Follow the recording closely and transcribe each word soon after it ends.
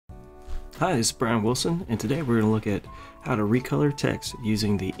Hi, this is Brian Wilson, and today we're going to look at how to recolor text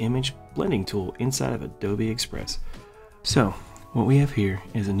using the image blending tool inside of Adobe Express. So, what we have here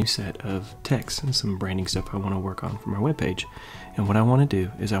is a new set of text and some branding stuff I want to work on from our webpage. And what I want to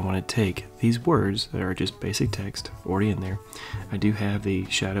do is I want to take these words that are just basic text already in there. I do have the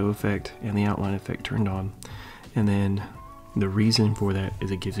shadow effect and the outline effect turned on. And then the reason for that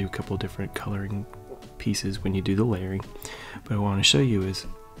is it gives you a couple different coloring pieces when you do the layering. But what I want to show you is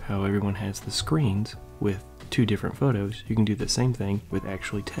how everyone has the screens with two different photos. You can do the same thing with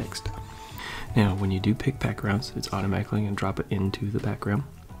actually text. Now when you do pick backgrounds, it's automatically going to drop it into the background.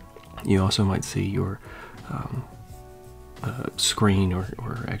 You also might see your screen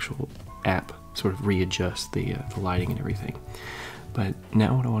or actual app sort of readjust the lighting and everything. But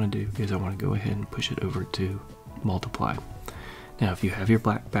now what I want to do is I want to go ahead and push it over to multiply. Now if you have your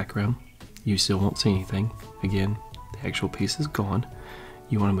black background, you still won't see anything. Again, the actual piece is gone.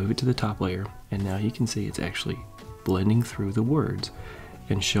 You want to move it to the top layer, and now you can see it's actually blending through the words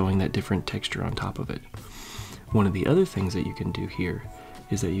and showing that different texture on top of it. One of the other things that you can do here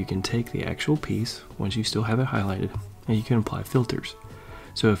is that you can take the actual piece, once you still have it highlighted, and you can apply filters.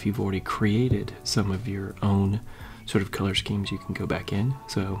 So if you've already created some of your own sort of color schemes, you can go back in.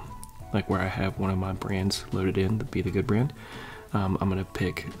 So like where I have one of my brands loaded in, the Be The Good brand, I'm going to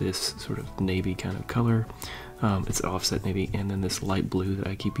pick this sort of navy kind of color. It's offset navy, and then this light blue that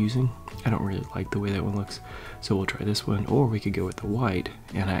I keep using. I don't really like the way that one looks, so we'll try this one, or we could go with the white,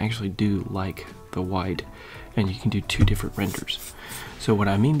 and I actually do like the white, and you can do two different renders. So what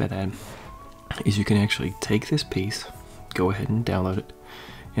I mean by that is you can actually take this piece, go ahead and download it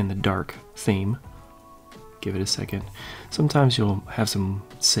in the dark theme, give it a second. Sometimes you'll have some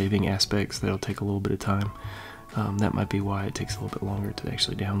saving aspects that'll take a little bit of time. That might be why it takes a little bit longer to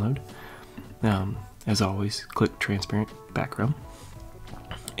actually download. As always, click transparent background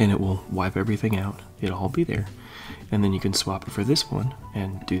and it will wipe everything out. It'll all be there, and then you can swap it for this one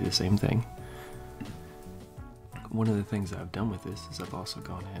and do the same thing. One of the things that I've done with this is I've also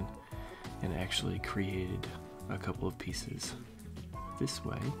gone in and actually created a couple of pieces this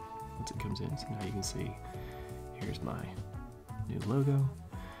way once it comes in. So now you can see here's my new logo.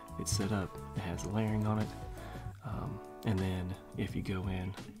 It's set up, it has the layering on it. And then if you go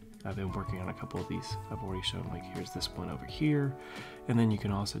in, I've been working on a couple of these. I've already shown, like, here's this one over here, and then you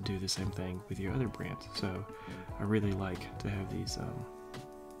can also do the same thing with your other brands. So I really like to have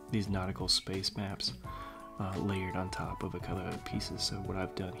these nautical space maps layered on top of a couple of pieces. So what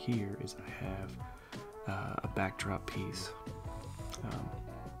I've done here is I have a backdrop piece,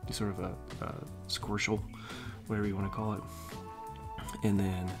 sort of a squirrel, whatever you want to call it, and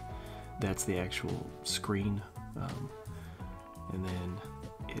then that's the actual screen, and then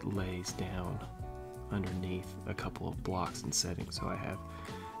it lays down underneath a couple of blocks and settings. So I have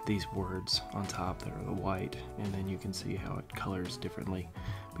these words on top that are the white, and then you can see how it colors differently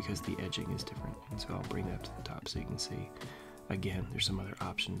because the edging is different. And so I'll bring that to the top so you can see. Again, there's some other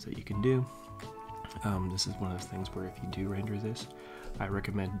options that you can do. This is one of those things where if you do render this, I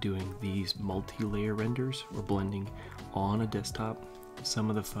recommend doing these multi-layer renders or blending on a desktop. Some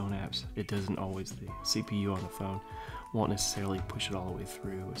of the phone apps, it doesn't always, the CPU on the phone won't necessarily push it all the way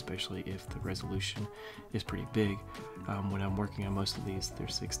through, especially if the resolution is pretty big. When I'm working on most of these, they're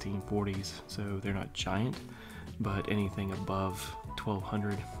 1640s, so they're not giant, but anything above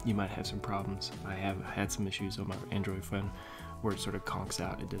 1200, you might have some problems. I have had some issues on my Android phone where it sort of conks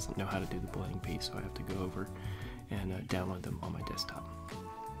out. It doesn't know how to do the blending piece, so I have to go over and download them on my desktop.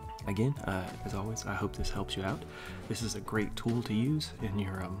 Again, as always, I hope this helps you out. This is a great tool to use in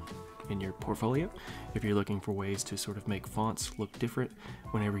your portfolio if you're looking for ways to sort of make fonts look different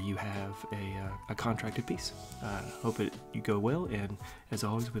whenever you have a contracted piece. Hope you go well, and as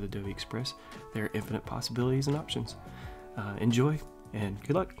always with Adobe Express, there are infinite possibilities and options. Enjoy and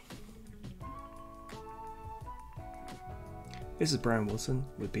good luck. This is Brian Wilson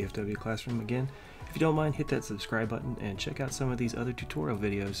with BFWClassroom again. If you don't mind, hit that subscribe button and check out some of these other tutorial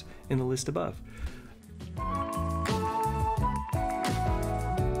videos in the list above.